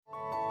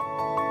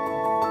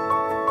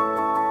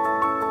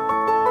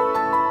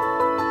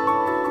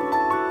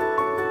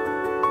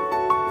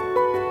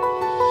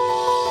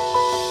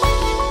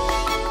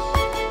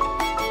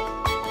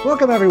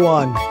Welcome,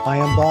 everyone. I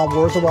am Bob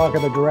Wurzelbacher,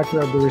 the director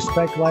of the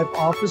Respect Life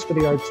Office for the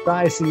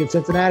Archdiocese of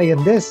Cincinnati,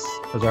 and this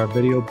is our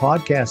video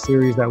podcast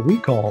series that we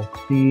call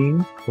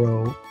Being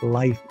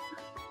Pro-Life.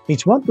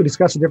 Each month, we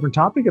discuss a different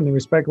topic in the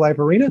Respect Life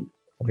arena.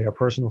 We'll hear a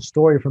personal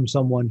story from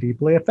someone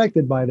deeply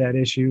affected by that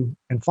issue.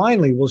 And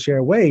finally, we'll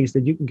share ways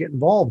that you can get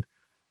involved.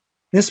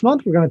 This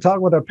month, we're going to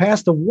talk with our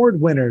past award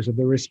winners of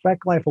the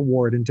Respect Life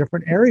Award in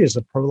different areas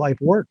of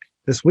pro-life work.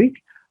 This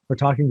week, we're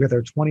talking with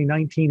our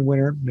 2019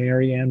 winner,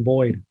 Mary Ann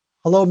Boyd.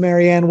 Hello,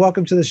 Mary Ann.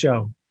 Welcome to the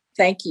show.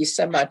 Thank you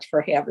so much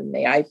for having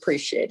me. I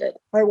appreciate it.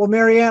 All right. Well,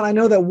 Mary Ann, I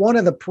know that one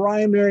of the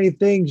primary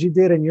things you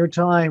did in your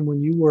time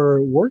when you were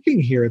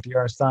working here at the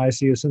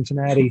Archdiocese of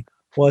Cincinnati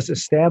was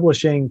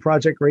establishing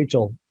Project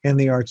Rachel in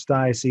the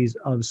Archdiocese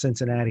of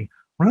Cincinnati.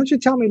 Why don't you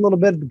tell me a little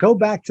bit, go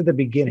back to the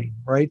beginning,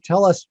 right?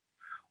 Tell us,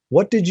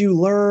 what did you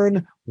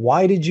learn?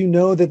 Why did you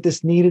know that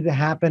this needed to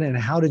happen? And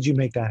how did you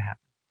make that happen?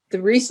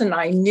 The reason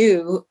I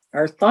knew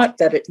or thought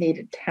that it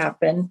needed to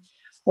happen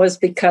was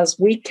because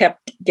we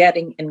kept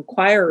getting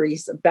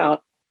inquiries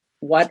about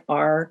what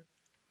our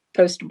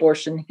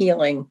post-abortion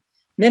healing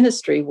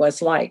ministry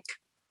was like.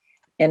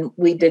 And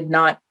we did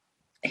not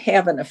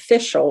have an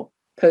official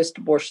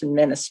post-abortion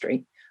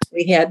ministry.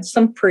 We had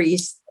some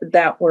priests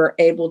that were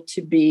able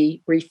to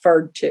be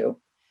referred to.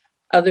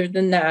 Other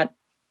than that,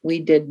 we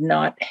did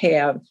not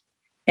have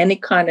any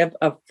kind of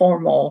a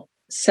formal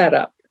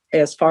setup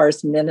as far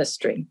as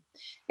ministry.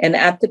 And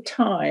at the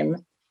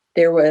time,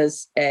 there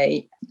was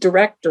a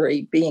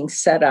directory being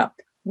set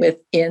up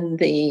within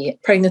the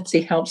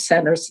Pregnancy Help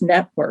Centers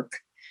network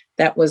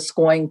that was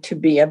going to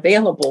be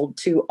available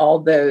to all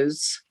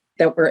those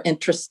that were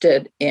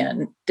interested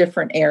in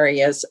different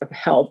areas of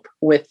help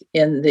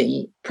within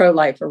the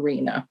pro-life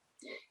arena.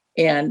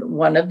 And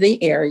one of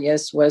the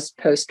areas was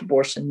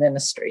post-abortion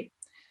ministry.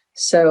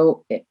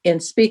 So in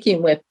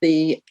speaking with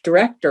the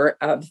director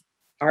of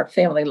our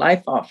Family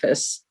Life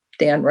Office,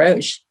 Dan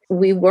Roche,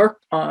 we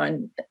worked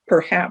on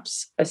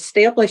perhaps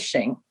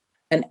establishing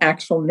an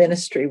actual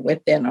ministry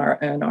within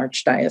our own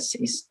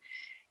archdiocese.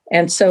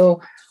 And so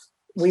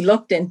we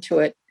looked into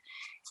it.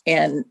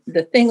 And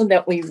the thing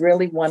that we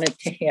really wanted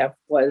to have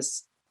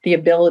was the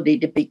ability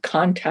to be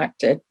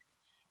contacted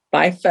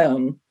by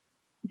phone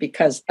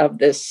because of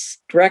this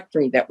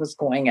directory that was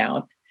going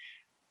out.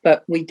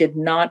 But we did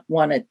not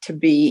want it to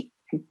be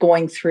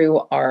going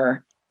through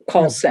our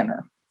call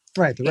center.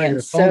 Right, the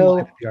regular phone line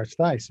of the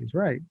Archdiocese,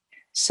 right.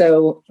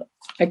 So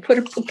I put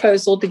a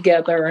proposal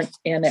together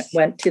and it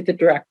went to the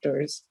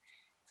directors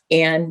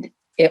and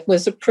it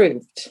was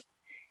approved.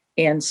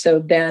 And so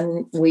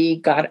then we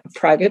got a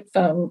private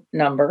phone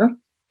number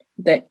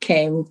that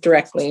came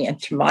directly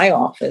into my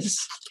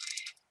office.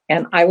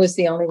 And I was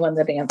the only one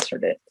that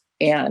answered it.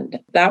 And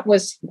that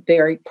was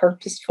very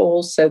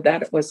purposeful so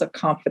that it was a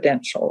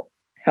confidential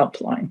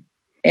helpline.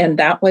 And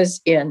that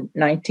was in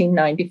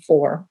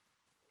 1994.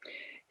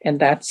 And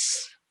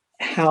that's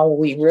how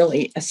we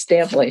really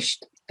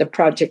established the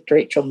Project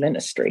Rachel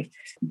ministry.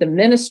 The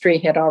ministry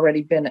had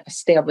already been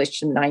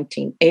established in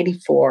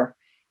 1984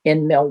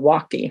 in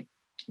Milwaukee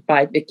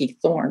by Vicki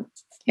Thorne.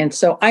 And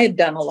so I had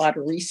done a lot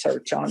of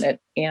research on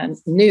it and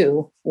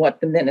knew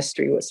what the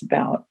ministry was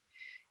about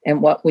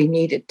and what we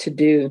needed to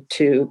do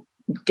to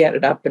get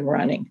it up and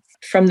running.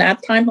 From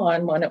that time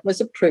on, when it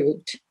was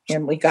approved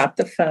and we got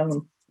the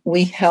phone,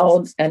 we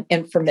held an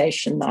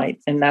information night,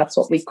 and that's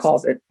what we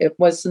called it. It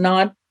was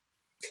not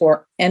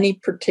for any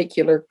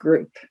particular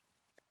group.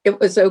 It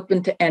was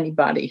open to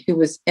anybody who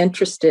was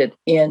interested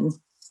in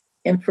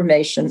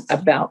information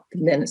about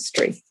the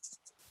ministry.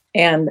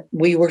 And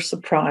we were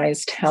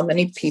surprised how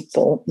many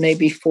people,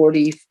 maybe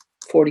 40,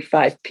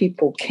 45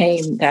 people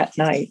came that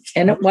night.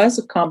 And it was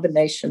a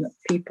combination of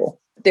people.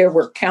 There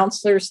were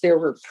counselors, there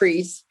were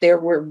priests, there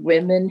were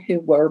women who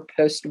were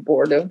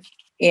post-abortive,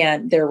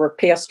 and there were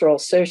pastoral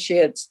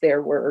associates,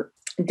 there were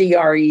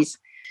DREs.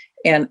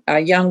 And a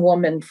young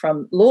woman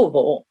from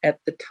Louisville at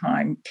the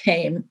time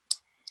came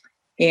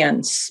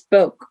and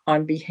spoke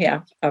on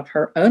behalf of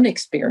her own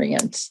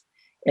experience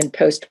in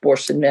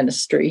post-abortion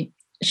ministry.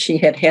 She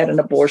had had an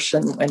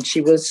abortion when she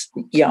was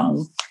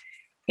young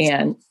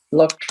and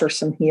looked for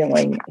some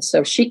healing.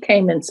 So she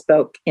came and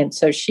spoke. And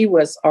so she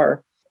was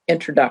our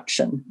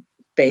introduction,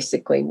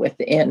 basically,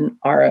 within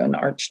our own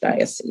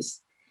archdiocese.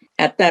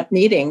 At that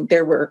meeting,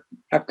 there were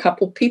a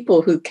couple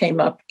people who came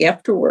up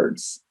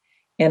afterwards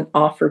and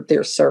offered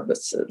their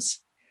services,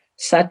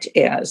 such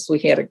as we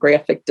had a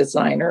graphic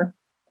designer,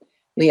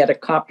 we had a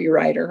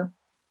copywriter,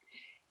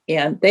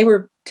 and they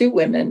were two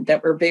women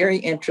that were very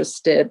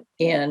interested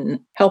in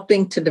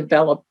helping to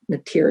develop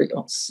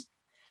materials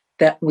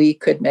that we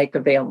could make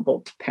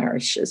available to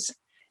parishes.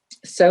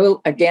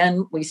 So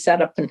again, we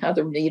set up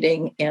another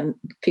meeting and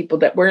people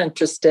that were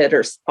interested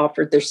or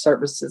offered their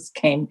services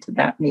came to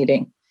that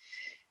meeting.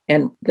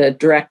 And the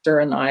director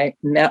and I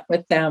met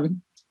with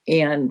them.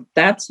 And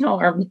that's how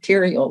our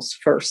materials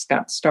first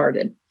got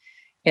started.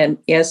 And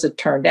as it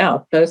turned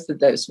out, both of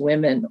those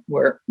women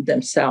were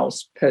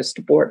themselves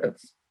post-abortive.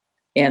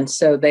 And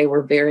so they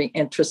were very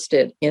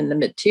interested in the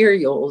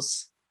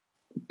materials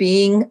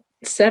being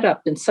set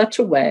up in such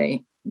a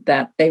way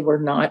that they were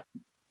not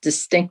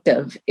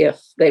distinctive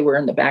if they were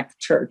in the back of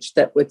church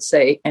that would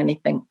say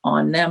anything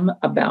on them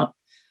about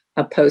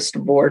a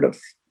post-abortive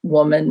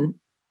woman,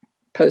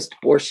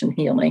 post-abortion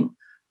healing,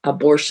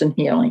 abortion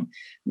healing.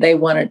 They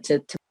wanted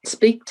to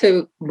speak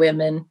to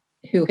women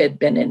who had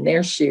been in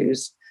their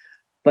shoes,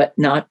 but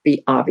not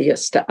be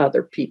obvious to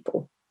other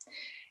people.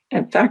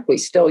 In fact, we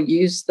still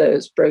use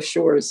those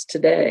brochures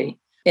today.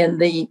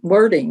 And the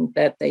wording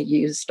that they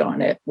used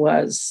on it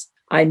was,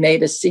 I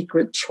made a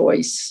secret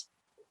choice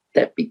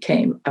that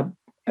became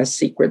a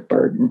secret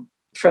burden.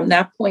 From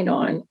that point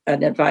on,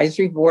 an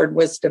advisory board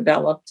was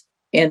developed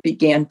and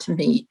began to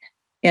meet.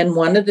 And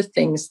one of the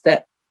things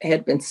that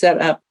had been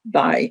set up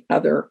by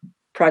other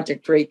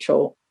Project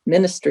Rachel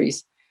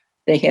ministries,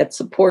 they had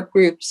support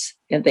groups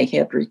and they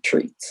had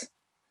retreats.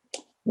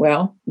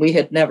 Well, we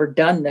had never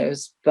done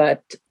those,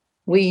 but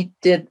we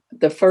did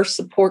the first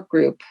support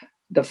group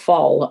the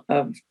fall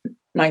of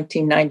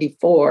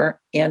 1994,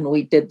 and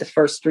we did the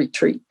first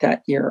retreat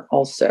that year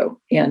also.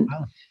 And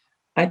wow.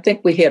 I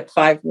think we had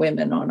 5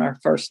 women on our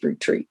first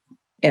retreat,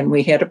 and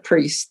we had a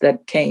priest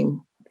that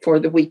came for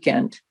the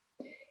weekend.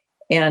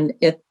 And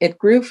it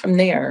grew from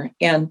there.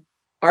 And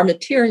our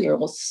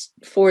materials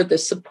for the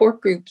support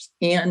groups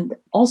and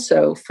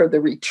also for the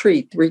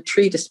retreat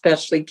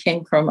especially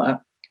came from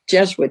a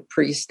Jesuit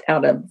priest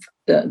out of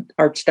the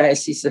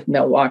Archdiocese of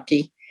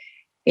Milwaukee.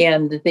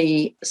 And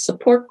the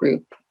support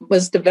group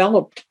was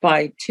developed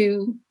by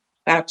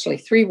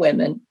 3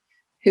 women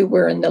who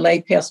were in the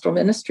lay pastoral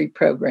ministry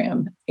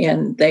program,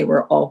 and they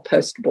were all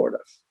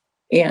post-abortive.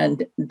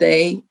 And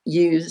they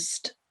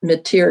used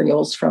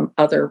materials from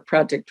other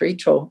Project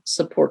Rachel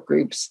support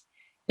groups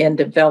and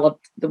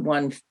developed the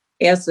one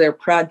as their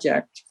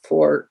project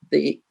for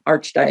the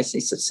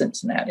Archdiocese of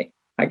Cincinnati.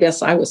 I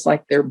guess I was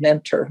like their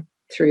mentor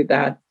through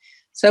that.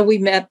 So we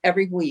met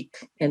every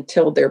week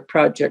until their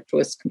project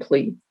was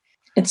complete.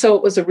 And so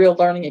it was a real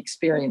learning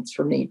experience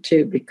for me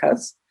too,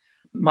 because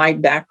my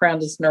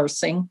background is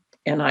nursing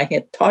and I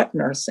had taught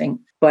nursing,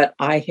 but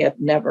I had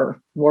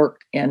never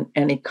worked in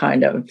any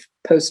kind of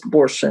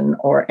post-abortion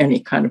or any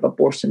kind of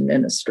abortion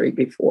ministry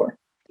before.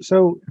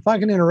 So if I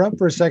can interrupt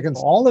for a second,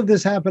 all of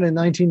this happened in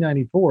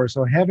 1994.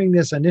 So having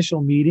this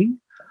initial meeting,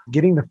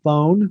 getting the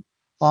phone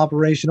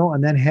operational,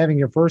 and then having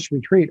your first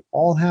retreat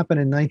all happened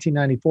in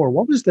 1994.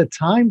 What was the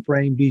time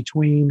frame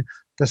between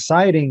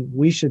deciding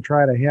we should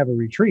try to have a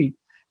retreat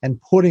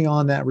and putting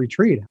on that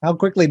retreat? How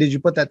quickly did you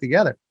put that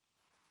together?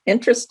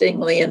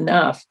 Interestingly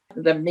enough,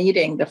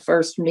 the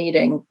first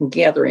meeting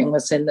gathering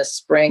was in the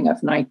spring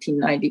of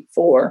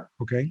 1994.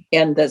 Okay.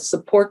 And the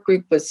support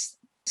group was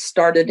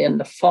started in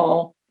the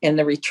fall, and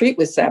the retreat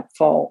was that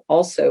fall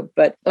also.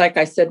 But like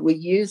I said, we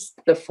used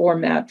the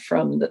format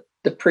from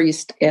the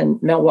priest in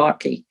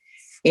Milwaukee.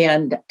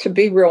 And to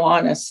be real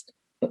honest,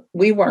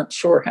 we weren't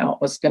sure how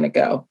it was going to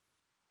go.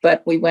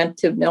 But we went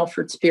to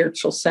Milford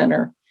Spiritual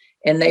Center,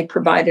 and they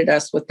provided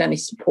us with any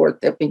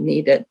support that we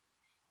needed.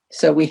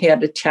 So we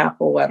had a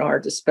chapel at our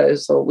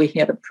disposal. We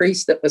had a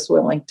priest that was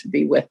willing to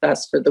be with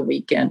us for the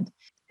weekend.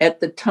 At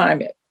the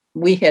time,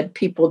 we had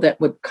people that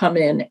would come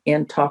in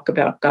and talk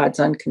about God's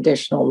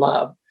unconditional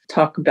love,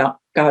 talk about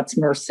God's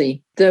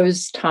mercy,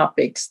 those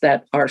topics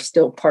that are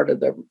still part of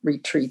the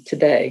retreat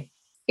today.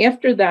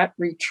 After that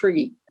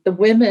retreat, the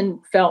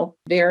women felt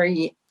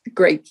very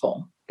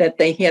grateful that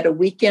they had a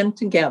weekend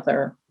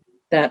together,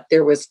 that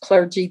there was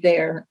clergy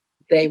there.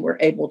 They were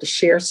able to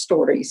share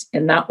stories,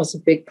 and that was a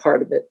big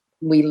part of it.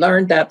 We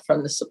learned that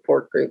from the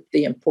support group,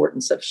 the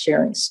importance of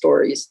sharing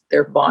stories,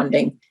 their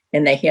bonding,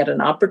 and they had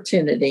an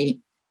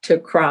opportunity to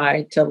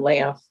cry, to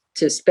laugh,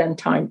 to spend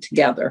time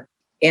together.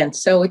 And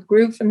so it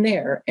grew from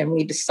there. And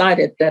we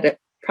decided that it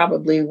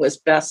probably was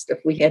best if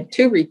we had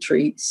 2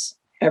 retreats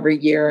every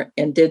year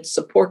and did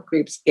support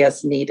groups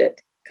as needed,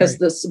 because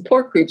the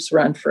support groups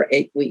run for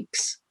 8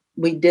 weeks.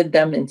 We did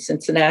them in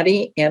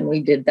Cincinnati and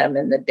we did them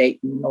in the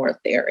Dayton North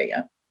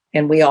area.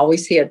 And we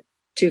always had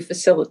 2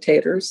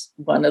 facilitators.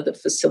 One of the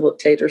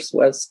facilitators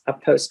was a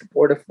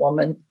post-abortive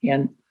woman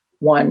and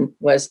one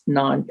was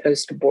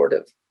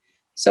non-post-abortive.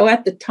 So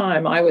at the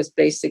time, I was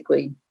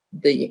basically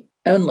the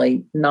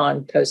only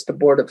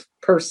non-post-abortive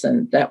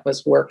person that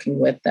was working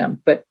with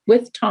them. But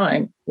with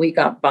time, we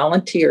got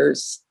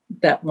volunteers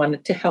that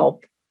wanted to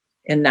help,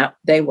 and that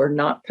they were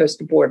not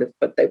post-abortive,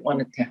 but they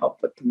wanted to help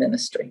with the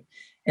ministry.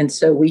 And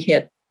so we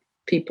had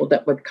people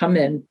that would come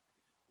in,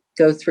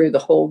 go through the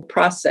whole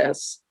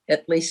process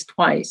at least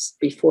twice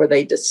before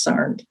they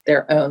discerned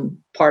their own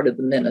part of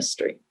the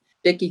ministry.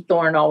 Vicki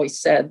Thorne always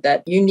said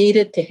that you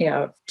needed to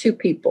have 2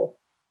 people,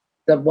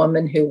 the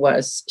woman who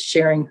was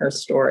sharing her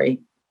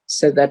story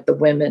so that the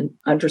women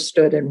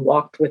understood and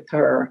walked with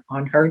her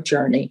on her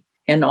journey,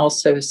 and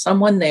also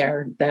someone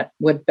there that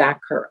would back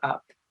her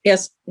up.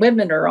 Yes,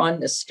 women are on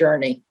this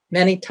journey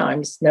many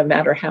times, no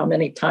matter how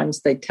many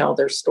times they tell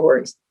their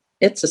stories.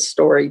 It's a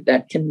story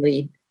that can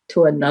lead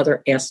to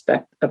another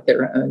aspect of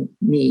their own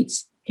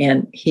needs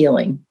and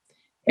healing.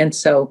 And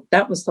so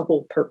that was the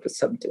whole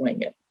purpose of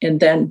doing it. And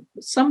then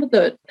some of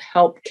the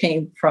help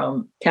came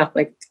from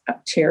Catholic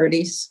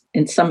charities,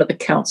 and some of the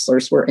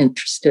counselors were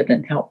interested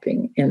in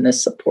helping in the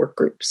support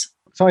groups.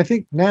 So I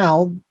think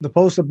now the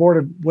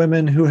post-abortive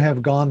women who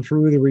have gone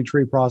through the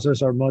retreat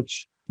process are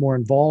much more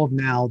involved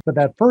now. But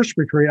that first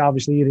retreat,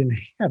 obviously, you didn't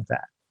have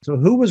that. So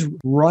who was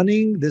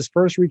running this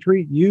first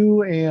retreat?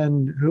 You,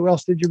 and who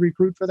else did you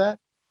recruit for that?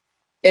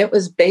 It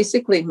was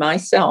basically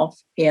myself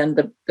and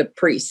the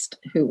priest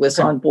who was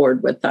on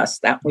board with us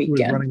that weekend.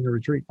 Who was running the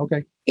retreat.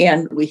 Okay.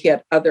 And we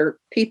had other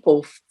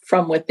people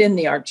from within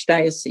the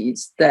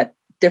archdiocese, that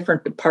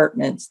different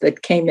departments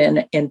that came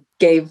in and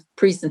gave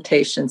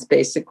presentations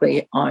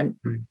basically on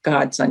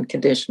God's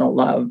unconditional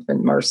love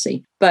and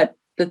mercy. But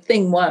the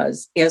thing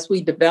was, as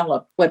we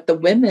developed, what the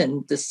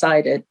women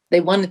decided,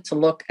 they wanted to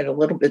look at a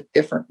little bit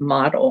different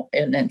model.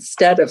 And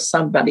instead of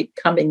somebody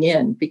coming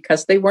in,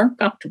 because they weren't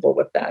comfortable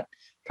with that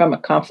from a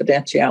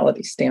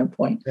confidentiality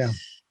standpoint,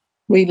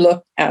 we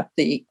looked at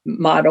the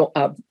model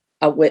of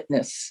a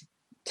witness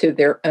to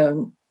their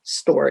own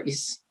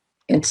stories.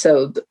 And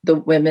so the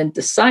women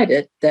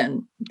decided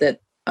then that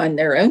on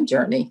their own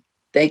journey,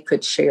 they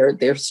could share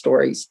their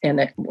stories. And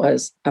it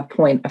was a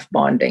point of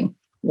bonding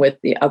with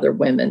the other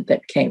women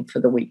that came for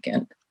the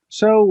weekend.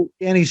 So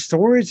any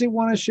stories you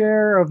want to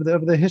share of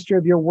the history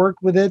of your work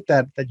with it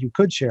that you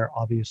could share,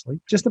 obviously,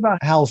 just about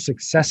how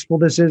successful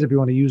this is, if you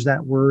want to use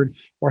that word,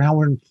 or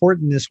how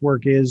important this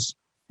work is,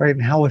 right?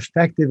 And how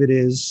effective it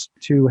is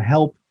to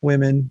help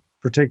women,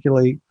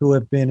 particularly who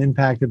have been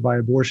impacted by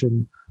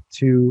abortion,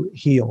 to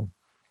heal.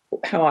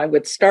 How I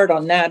would start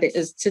on that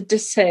is to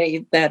just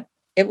say that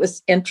it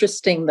was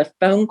interesting, the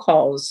phone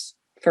calls,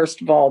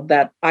 first of all,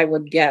 that I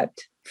would get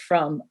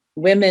from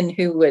women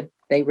who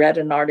they read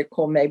an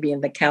article maybe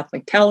in the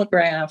Catholic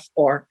Telegraph,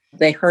 or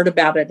they heard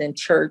about it in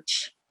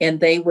church, and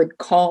they would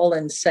call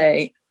and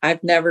say,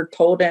 I've never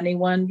told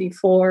anyone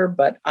before,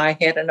 but I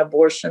had an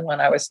abortion when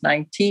I was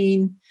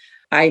 19.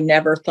 I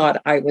never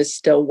thought I was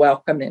still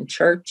welcome in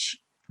church.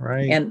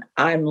 Right. And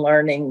I'm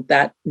learning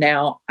that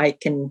now I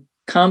can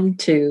come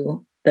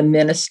to the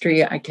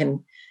ministry, I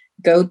can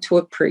go to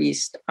a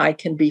priest, I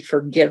can be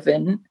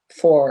forgiven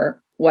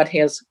for what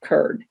has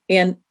occurred.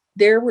 And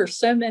there were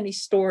so many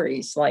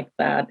stories like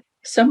that,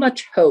 so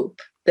much hope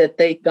that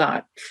they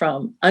got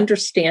from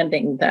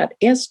understanding that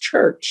as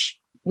church,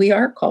 we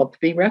are called to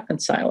be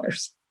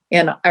reconcilers.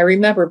 And I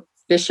remember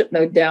Bishop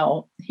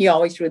Modell, he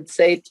always would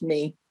say to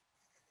me,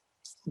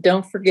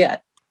 don't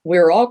forget,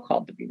 we're all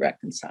called to be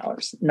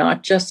reconcilers,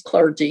 not just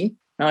clergy,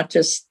 not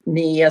just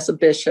me as a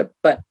bishop,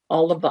 but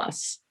all of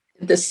us.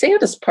 The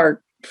saddest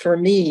part for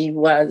me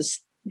was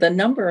the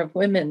number of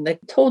women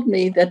that told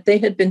me that they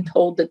had been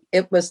told that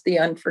it was the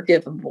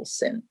unforgivable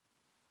sin.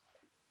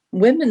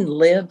 Women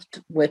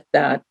lived with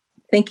that,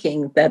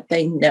 thinking that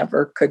they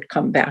never could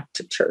come back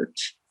to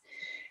church.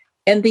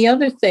 And the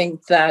other thing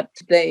that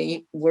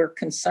they were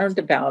concerned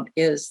about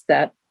is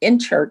that in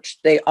church,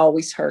 they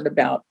always heard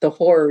about the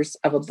horrors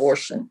of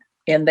abortion,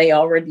 and they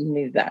already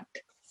knew that.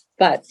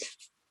 But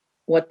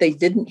what they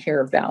didn't hear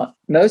about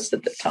most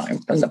of the time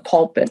from the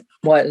pulpit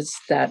was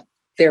that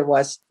there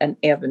was an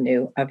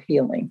avenue of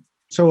healing.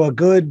 So a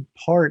good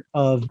part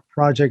of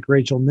Project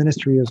Rachel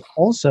Ministry is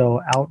also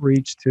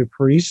outreach to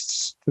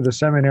priests, to the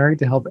seminary,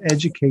 to help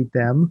educate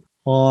them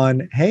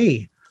on,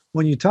 hey,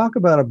 when you talk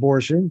about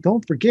abortion,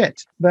 don't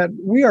forget that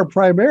we are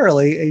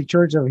primarily a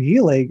church of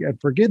healing and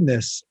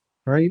forgiveness,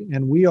 right?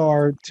 And we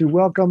are to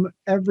welcome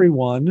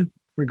everyone,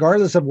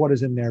 regardless of what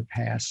is in their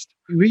past.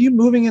 Were you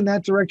moving in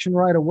that direction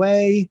right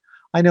away?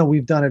 I know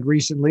we've done it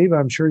recently, but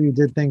I'm sure you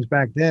did things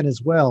back then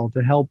as well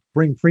to help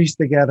bring priests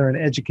together and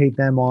educate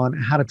them on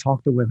how to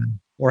talk to women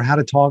or how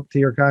to talk to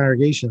your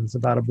congregations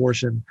about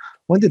abortion.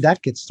 When did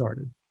that get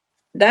started?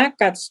 That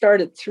got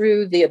started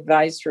through the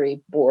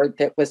advisory board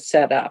that was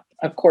set up.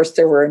 Of course,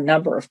 there were a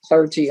number of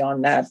clergy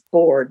on that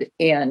board,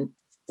 and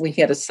we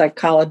had a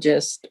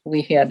psychologist,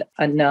 we had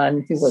a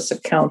nun who was a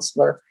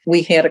counselor,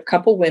 we had a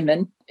couple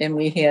women, and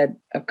we had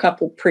a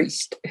couple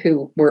priests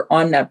who were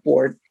on that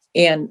board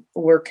and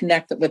were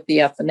connected with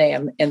the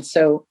Athenaeum. And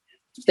so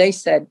they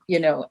said,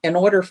 in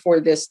order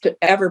for this to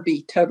ever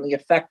be totally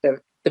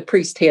effective, the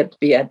priest had to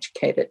be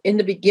educated. In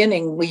the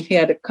beginning, we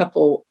had a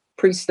couple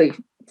priestly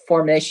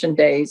formation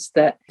days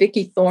that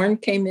Vicki Thorne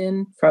came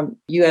in from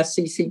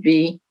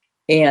USCCB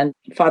and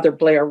Father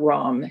Blair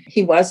Rahm.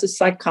 He was a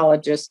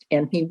psychologist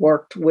and he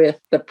worked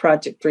with the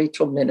Project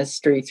Rachel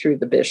Ministry through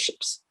the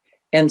bishops.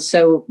 And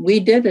so we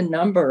did a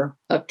number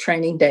of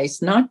training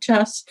days, not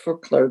just for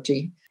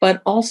clergy,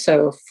 but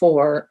also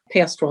for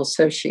pastoral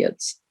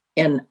associates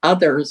and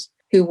others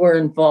who were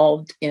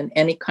involved in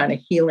any kind of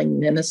healing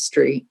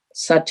ministry,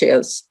 such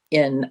as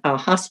in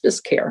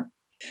hospice care.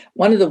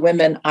 One of the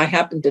women, I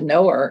happened to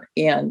know her,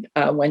 and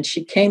when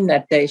she came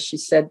that day, she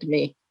said to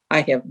me,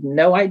 I have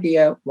no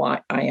idea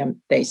why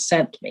they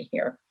sent me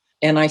here.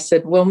 And I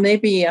said, well,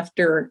 maybe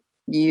after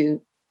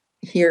you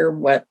hear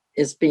what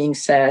is being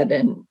said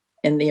and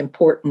the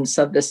importance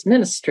of this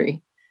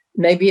ministry,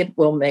 maybe it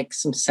will make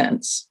some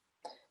sense.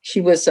 She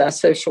was a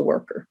social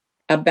worker.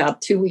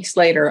 About 2 weeks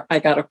later, I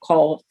got a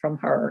call from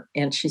her,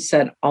 and she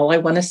said, all I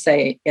want to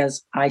say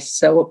is I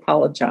so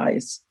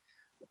apologize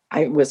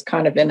I was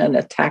kind of in an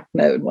attack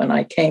mode when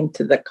I came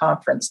to the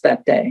conference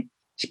that day.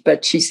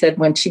 But she said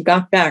when she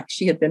got back,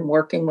 she had been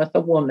working with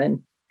a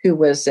woman who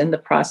was in the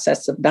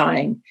process of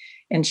dying.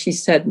 And she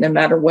said, no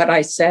matter what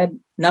I said,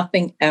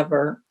 nothing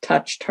ever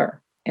touched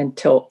her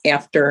until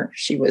after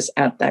she was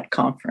at that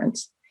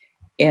conference.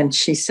 And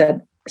she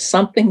said,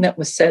 something that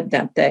was said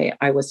that day,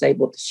 I was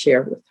able to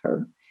share with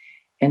her.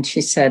 And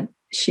she said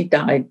she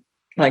died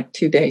like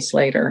 2 days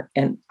later.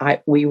 And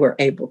we were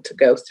able to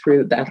go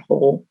through that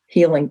whole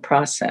healing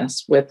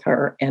process with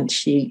her. And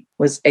she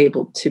was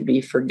able to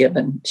be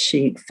forgiven.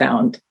 She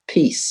found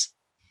peace.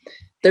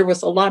 There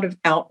was a lot of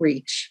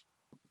outreach.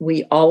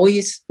 We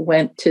always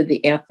went to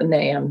the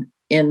Athenaeum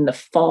in the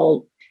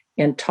fall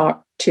and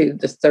talked to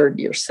the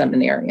third-year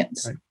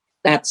seminarians. Right.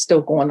 That's still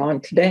going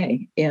on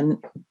today.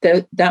 And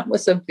that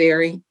was a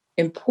very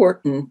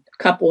important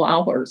couple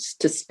hours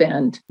to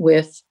spend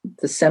with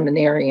the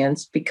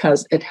seminarians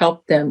because it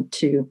helped them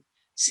to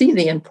see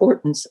the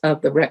importance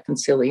of the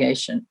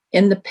reconciliation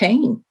and the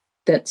pain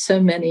that so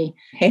many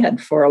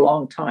had for a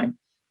long time.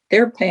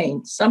 Their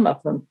pain, some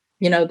of them,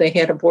 they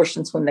had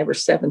abortions when they were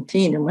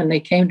 17. And when they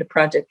came to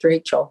Project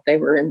Rachel, they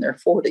were in their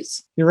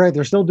 40s. You're right.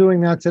 They're still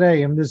doing that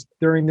today. And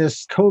during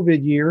this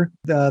COVID year,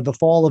 the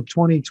fall of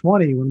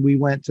 2020, when we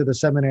went to the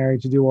seminary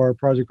to do our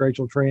Project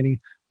Rachel training,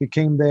 we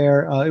came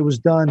there. It was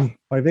done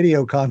by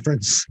video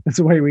conference. That's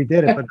the way we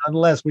did it. But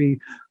nonetheless, we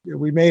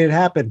made it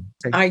happen.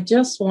 I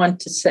just want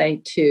to say,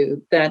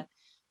 too, that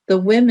the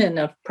women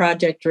of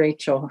Project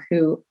Rachel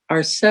who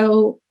are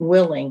so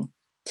willing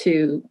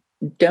to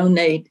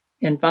donate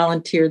and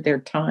volunteer their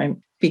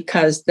time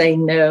because they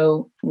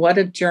know what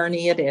a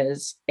journey it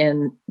is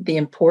and the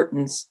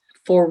importance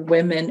for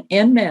women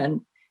and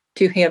men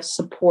to have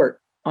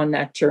support on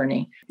that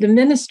journey. The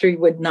ministry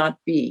would not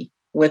be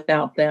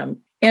without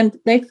them. And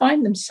they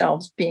find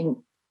themselves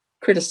being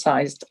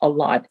criticized a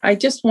lot. I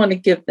just want to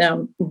give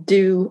them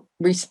due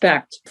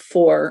respect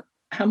for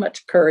how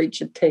much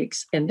courage it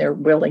takes in their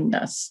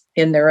willingness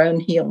in their own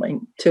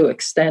healing to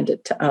extend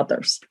it to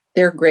others.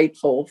 They're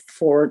grateful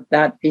for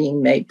that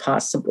being made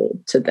possible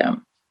to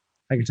them.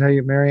 I can tell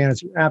you, Marianne,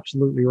 it's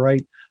absolutely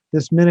right.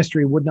 This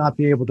ministry would not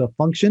be able to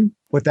function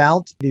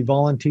without the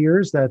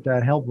volunteers that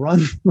help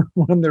run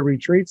the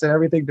retreats and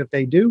everything that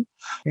they do.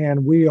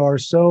 And we are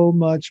so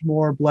much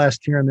more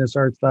blessed here in this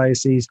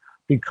Archdiocese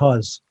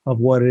because of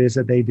what it is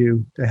that they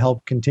do to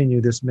help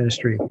continue this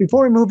ministry.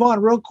 Before we move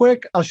on, real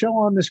quick, I'll show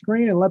on the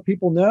screen and let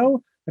people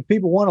know if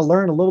people want to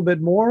learn a little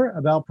bit more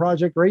about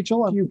Project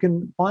Rachel. You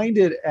can find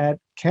it at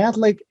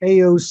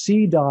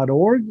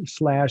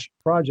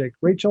catholicaoc.org/Project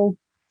Rachel.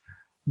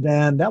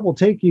 Then that will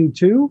take you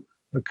to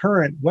the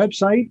current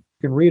website. You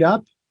can read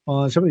up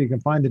on some of it. You can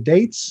find the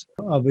dates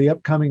of the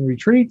upcoming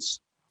retreats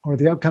or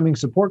the upcoming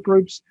support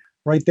groups.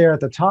 Right there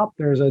at the top,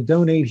 there's a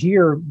donate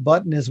here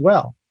button as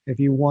well. If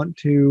you want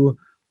to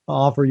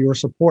offer your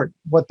support,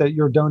 what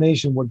your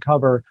donation would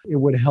cover, it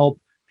would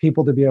help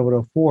people to be able to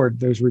afford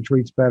those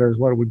retreats better is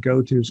what it would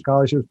go to,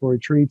 scholarships for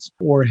retreats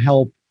or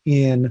help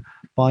in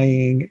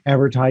buying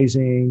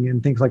advertising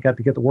and things like that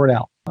to get the word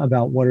out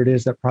about what it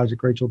is that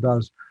Project Rachel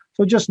does.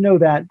 So just know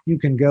that you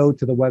can go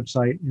to the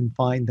website and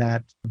find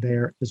that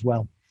there as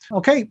well.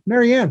 Okay,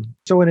 Marianne.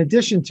 So in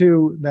addition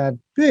to that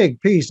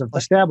big piece of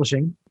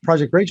establishing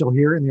Project Rachel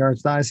here in the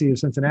Archdiocese of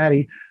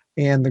Cincinnati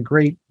and the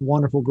great,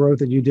 wonderful growth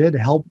that you did to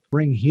help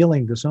bring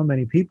healing to so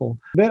many people,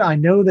 but I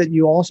know that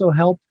you also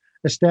helped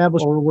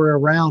establish or were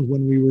around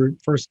when we were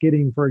first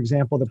getting, for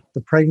example,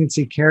 the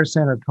Pregnancy Care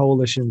Center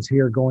coalitions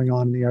here going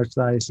on in the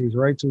Archdiocese,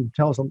 right? So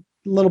tell us a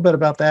little bit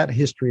about that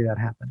history that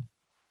happened.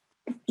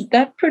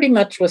 That pretty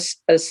much was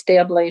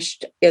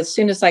established as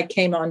soon as I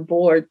came on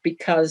board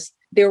because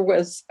there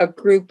was a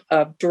group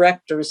of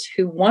directors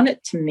who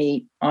wanted to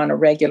meet on a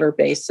regular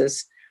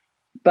basis,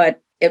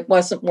 but it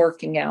wasn't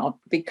working out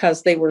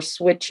because they were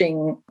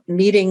switching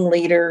meeting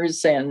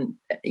leaders and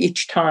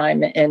each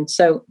time. And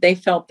so they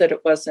felt that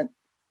it wasn't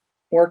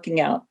working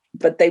out,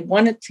 but they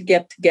wanted to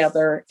get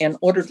together in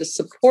order to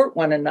support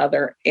one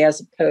another as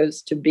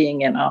opposed to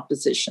being in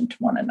opposition to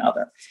one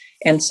another.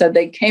 And so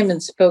they came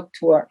and spoke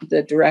to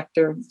the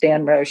director,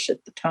 Dan Roche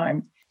at the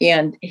time,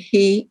 and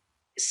he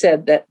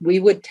said that we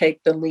would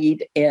take the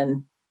lead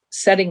in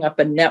setting up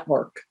a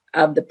network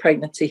of the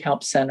pregnancy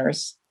help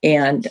centers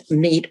and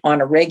meet on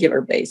a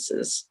regular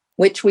basis,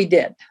 which we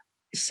did.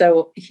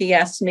 So he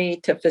asked me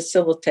to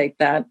facilitate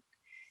that.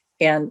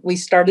 And we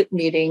started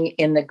meeting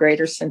in the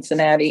greater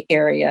Cincinnati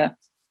area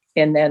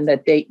and then the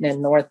Dayton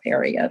and North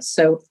area.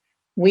 So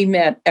we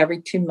met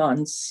every 2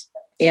 months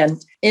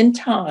and in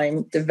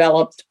time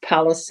developed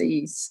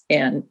policies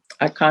and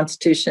a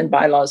constitution,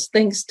 bylaws,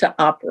 things to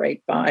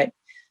operate by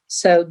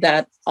so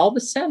that all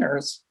the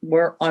centers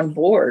were on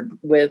board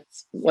with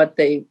what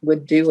they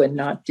would do and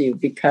not do,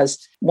 because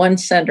one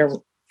center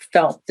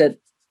felt that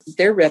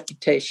their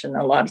reputation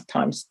a lot of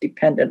times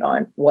depended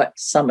on what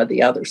some of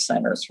the other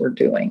centers were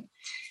doing.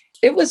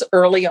 It was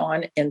early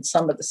on in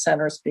some of the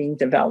centers being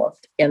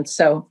developed. And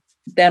so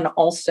then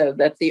also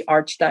that the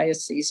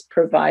Archdiocese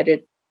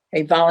provided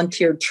a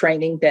volunteer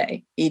training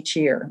day each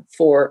year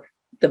for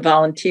the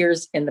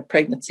volunteers in the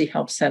pregnancy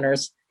help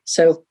centers.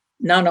 So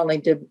not only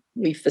did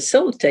we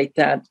facilitate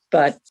that,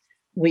 but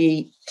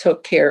we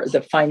took care of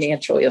the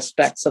financial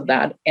aspects of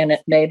that, and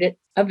it made it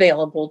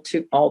available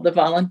to all the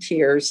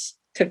volunteers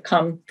to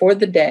come for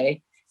the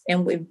day.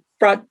 And we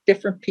brought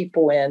different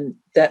people in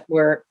that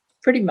were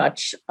pretty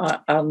much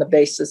on the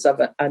basis of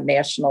a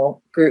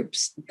national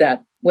groups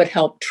that would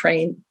help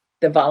train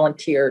the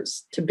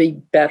volunteers to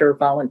be better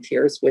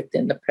volunteers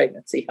within the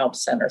pregnancy help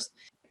centers.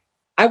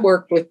 I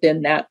worked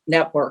within that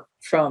network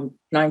from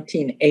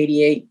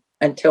 1988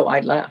 until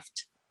I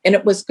left. And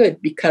it was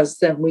good because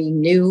then we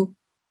knew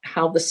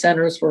how the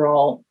centers were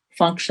all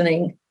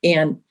functioning.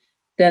 And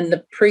then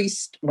the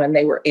priest, when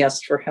they were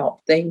asked for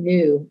help, they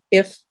knew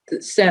if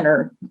the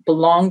center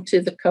belonged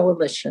to the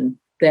coalition,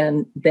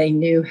 then they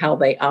knew how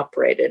they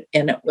operated.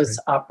 And it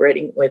was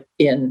operating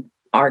within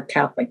our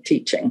Catholic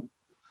teaching.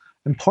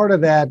 And part of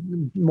that,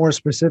 more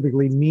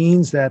specifically,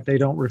 means that they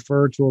don't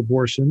refer to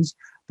abortions.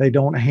 They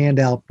don't hand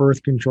out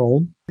birth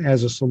control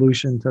as a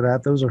solution to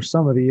that. Those are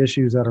some of the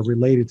issues that are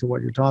related to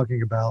what you're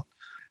talking about.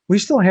 We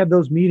still have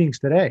those meetings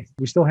today.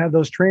 We still have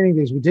those training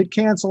days. We did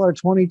cancel our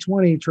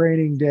 2020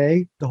 training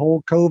day, the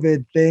whole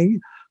COVID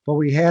thing, but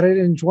we had it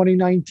in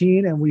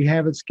 2019 and we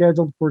have it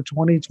scheduled for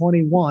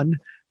 2021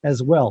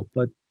 as well.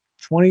 But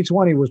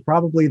 2020 was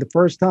probably the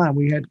first time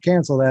we had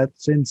canceled that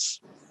since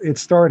it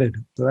started.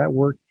 So that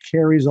work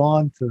carries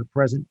on to the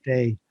present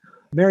day.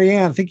 Mary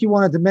Ann, I think you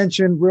wanted to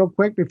mention real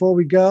quick before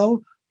we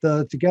go,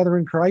 the Together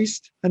in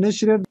Christ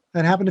initiative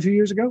that happened a few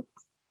years ago.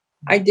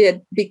 I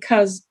did,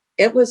 because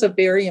it was a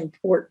very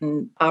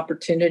important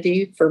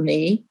opportunity for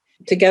me.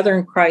 Together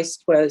in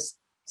Christ was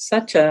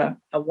such a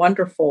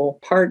wonderful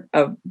part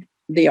of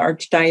the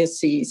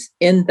Archdiocese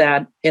in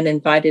that it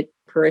invited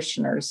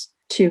parishioners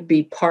to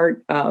be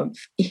part of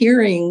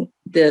hearing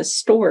the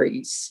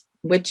stories,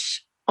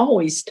 which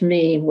always to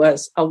me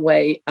was a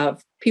way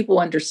of people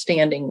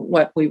understanding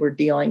what we were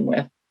dealing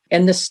with.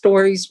 And the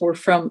stories were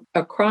from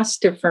across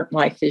different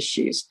life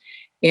issues.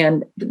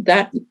 And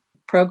that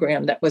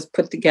program that was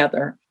put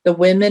together, the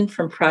women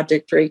from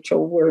Project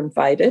Rachel were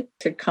invited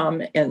to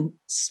come and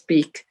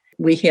speak.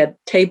 We had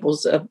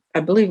tables of,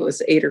 I believe it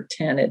was 8 or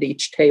 10 at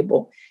each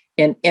table.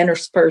 And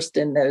interspersed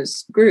in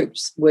those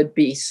groups would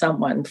be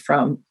someone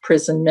from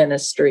prison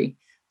ministry,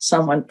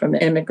 someone from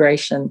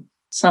immigration,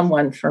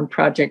 someone from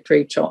Project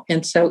Rachel.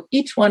 And so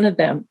each one of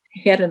them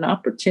had an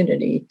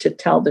opportunity to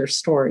tell their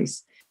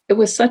stories. It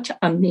was such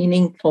a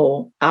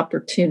meaningful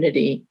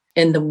opportunity.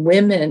 And the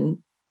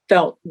women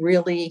felt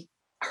really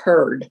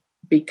heard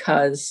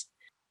because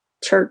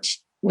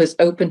church was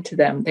open to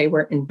them. They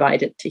were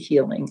invited to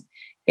healing.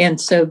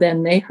 And so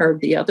then they heard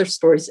the other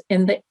stories,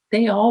 and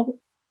they all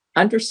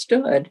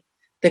understood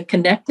the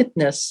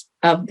connectedness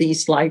of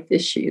these life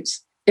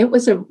issues. It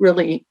was a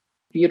really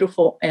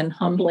beautiful and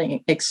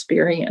humbling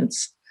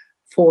experience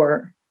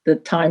for the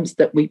times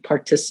that we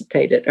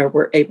participated or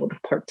were able to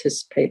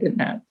participate in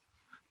that.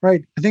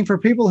 Right. I think for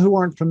people who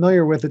aren't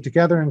familiar with it,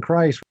 Together in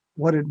Christ,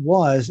 what it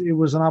was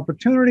an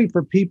opportunity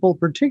for people,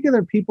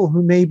 particular people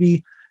who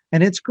maybe,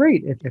 and it's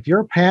great. If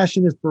your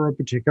passion is for a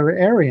particular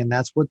area and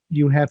that's what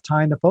you have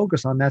time to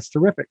focus on, that's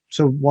terrific.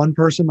 So one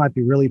person might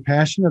be really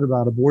passionate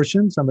about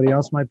abortion. Somebody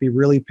else might be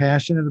really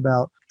passionate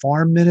about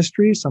farm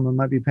ministry. Someone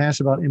might be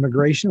passionate about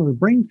immigration. We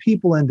bring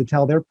people in to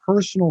tell their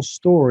personal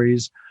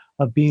stories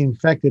of being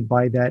affected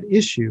by that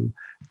issue.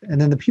 And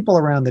then the people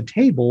around the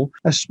table,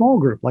 a small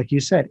group, like you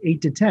said,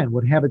 8 to 10,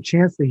 would have a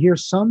chance to hear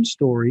some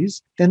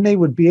stories. Then they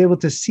would be able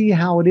to see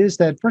how it is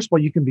that, first of all,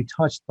 you can be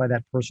touched by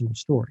that personal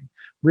story.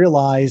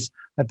 Realize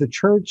that the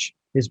church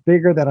is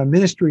bigger, that a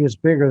ministry is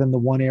bigger than the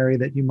one area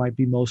that you might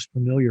be most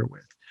familiar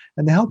with.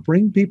 And to help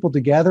bring people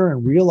together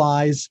and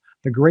realize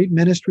the great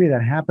ministry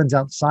that happens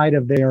outside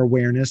of their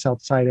awareness,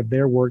 outside of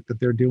their work that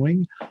they're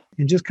doing,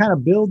 and just kind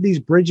of build these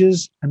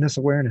bridges and this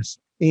awareness.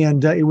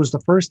 And it was the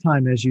first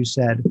time, as you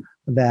said,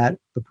 that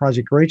the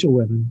Project Rachel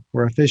women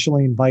were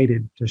officially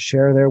invited to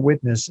share their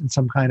witness in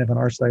some kind of an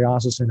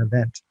archdiocesan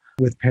event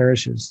with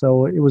parishes.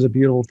 So it was a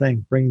beautiful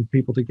thing, bringing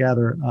people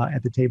together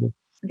at the table.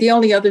 The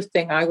only other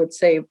thing I would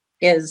say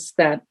is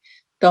that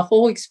the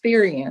whole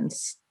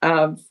experience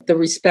of the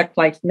Respect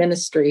Life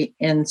ministry,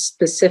 and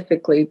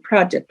specifically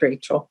Project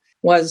Rachel,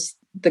 was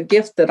the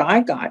gift that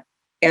I got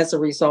as a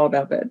result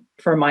of it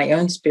for my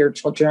own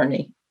spiritual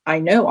journey. I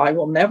know I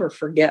will never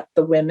forget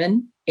the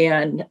women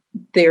and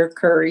their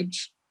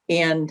courage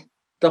and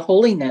the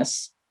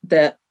holiness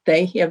that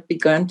they have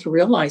begun to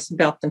realize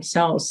about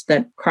themselves,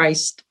 that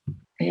Christ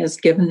has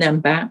given them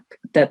back,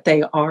 that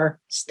they are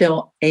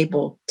still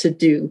able to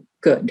do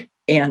good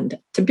and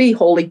to be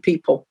holy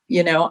people.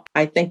 You know,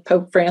 I think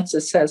Pope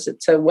Francis says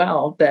it so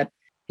well that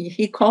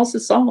he calls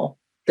us all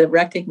to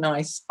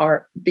recognize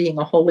our being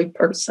a holy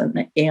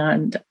person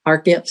and our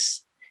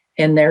gifts.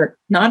 And they're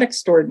not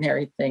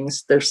extraordinary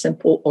things. They're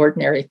simple,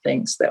 ordinary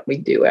things that we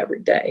do every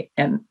day.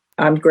 And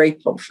I'm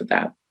grateful for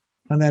that.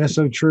 And that is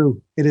so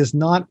true. It is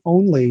not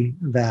only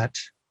that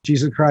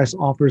Jesus Christ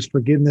offers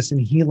forgiveness and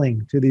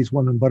healing to these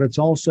women, but it's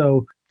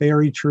also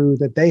very true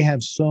that they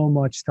have so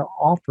much to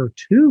offer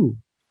to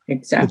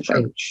exactly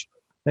the church.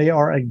 They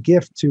are a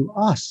gift to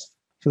us.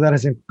 So that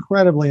is an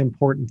incredibly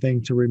important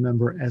thing to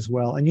remember as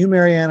well. And you,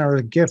 Marianne, are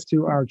a gift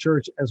to our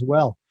church as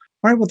well.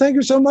 All right. Well, thank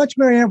you so much,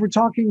 Marianne, for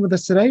talking with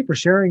us today, for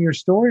sharing your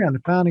story on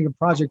the founding of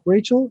Project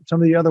Rachel, some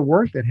of the other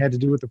work that had to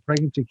do with the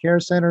Pregnancy Care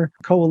Center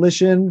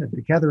Coalition, the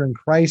Together in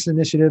Christ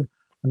initiative,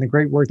 and the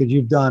great work that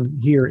you've done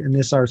here in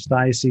this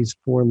Archdiocese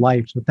for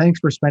Life. So thanks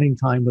for spending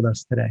time with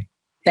us today.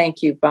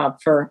 Thank you,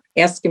 Bob, for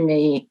asking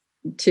me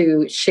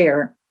to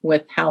share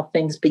with how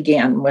things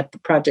began with the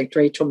Project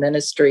Rachel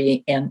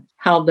ministry and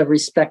how the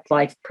Respect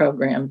Life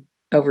program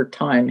over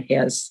time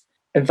has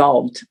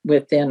evolved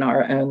within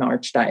our own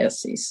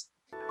Archdiocese.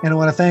 And I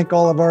want to thank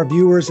all of our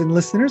viewers and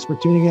listeners for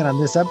tuning in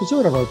on this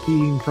episode of our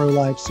Being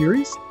Pro-Life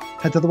series.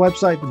 Head to the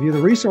website to view the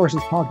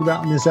resources talked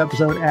about in this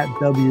episode at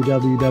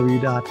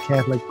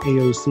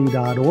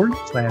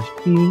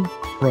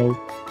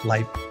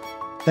www.catholicaoc.org/beingprolife.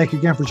 Thank you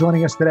again for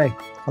joining us today.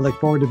 I look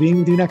forward to being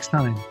with you next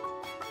time